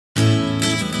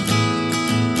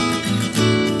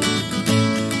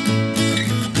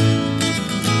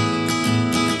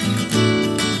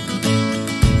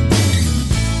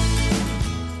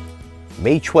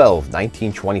May 12,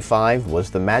 1925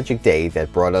 was the magic day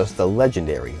that brought us the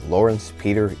legendary Lawrence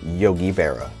Peter Yogi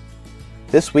Berra.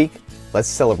 This week, let's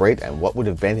celebrate and what would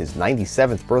have been his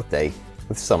 97th birthday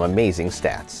with some amazing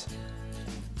stats.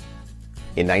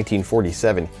 In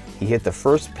 1947, he hit the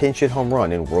first pinch-hit home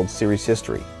run in World Series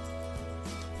history.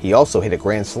 He also hit a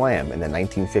grand slam in the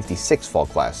 1956 Fall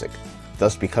Classic,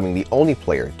 thus becoming the only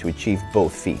player to achieve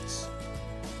both feats.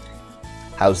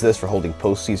 How's this for holding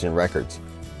postseason records?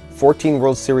 14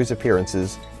 World Series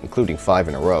appearances, including 5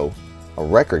 in a row, a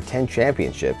record 10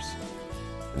 championships.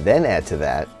 Then add to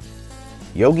that,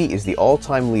 Yogi is the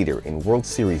all-time leader in World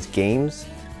Series games,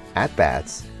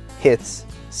 at-bats, hits,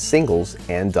 singles,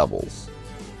 and doubles.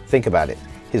 Think about it,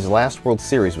 his last World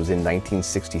Series was in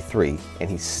 1963, and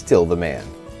he's still the man.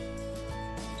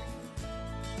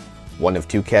 One of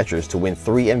 2 catchers to win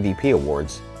 3 MVP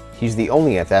awards, he's the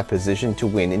only at that position to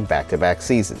win in back-to-back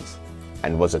seasons,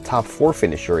 and was a top 4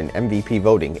 finisher in MVP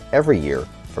voting every year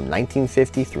from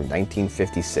 1950 through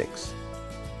 1956.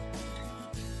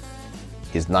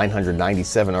 His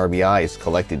 997 RBIs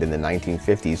collected in the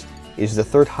 1950s is the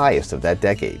 3rd highest of that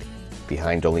decade,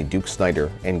 behind only Duke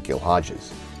Snider and Gil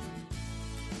Hodges.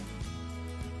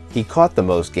 He caught the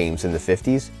most games in the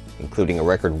 50s, including a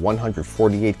record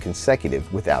 148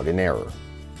 consecutive without an error.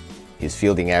 His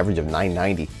fielding average of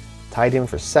 .990 tied him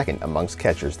for 2nd amongst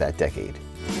catchers that decade.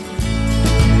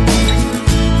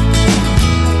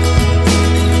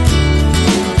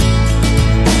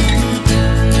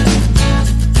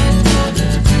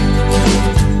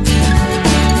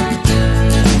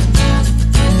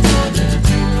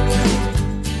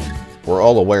 We're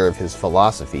all aware of his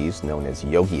philosophies, known as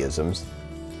Yogiisms.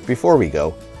 Before we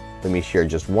go, let me share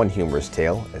just one humorous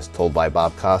tale as told by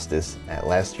Bob Costas at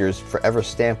last year's Forever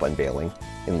Stamp unveiling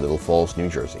in Little Falls, New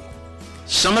Jersey.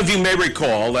 Some of you may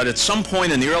recall that at some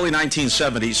point in the early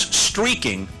 1970s,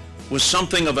 streaking was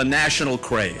something of a national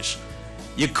craze.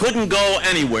 You couldn't go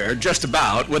anywhere, just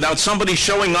about, without somebody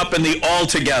showing up in the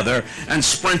all-together and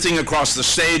sprinting across the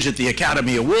stage at the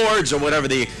Academy Awards or whatever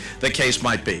the case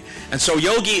might be. And so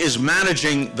Yogi is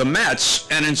managing the Mets,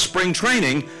 and in spring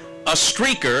training, a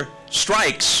streaker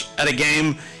strikes at a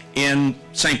game in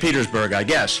St. Petersburg, I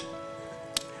guess.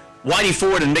 Whitey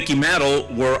Ford and Mickey Mantle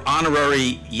were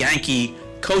honorary Yankee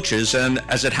coaches, and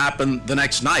as it happened the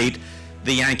next night,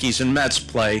 the Yankees and Mets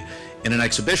play in an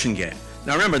exhibition game.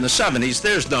 Now remember, in the 70s,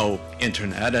 there's no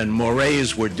internet, and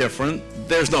mores were different.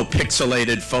 There's no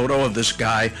pixelated photo of this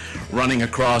guy running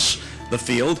across the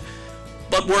field.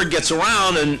 But word gets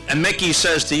around, and Mickey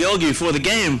says to Yogi before the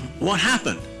game, "What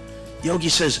happened?" Yogi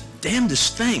says,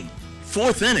 "Damnedest thing.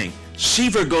 4th inning,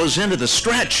 Seaver goes into the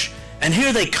stretch, and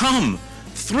here they come.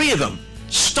 3 of them,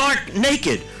 stark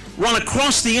naked, run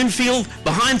across the infield,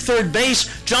 behind 3rd base,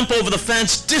 jump over the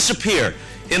fence, disappear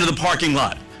into the parking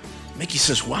lot." Mickey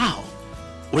says, "Wow.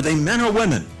 Were they men or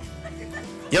women?"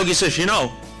 Yogi says, "You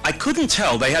know, I couldn't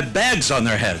tell. They had bags on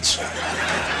their heads."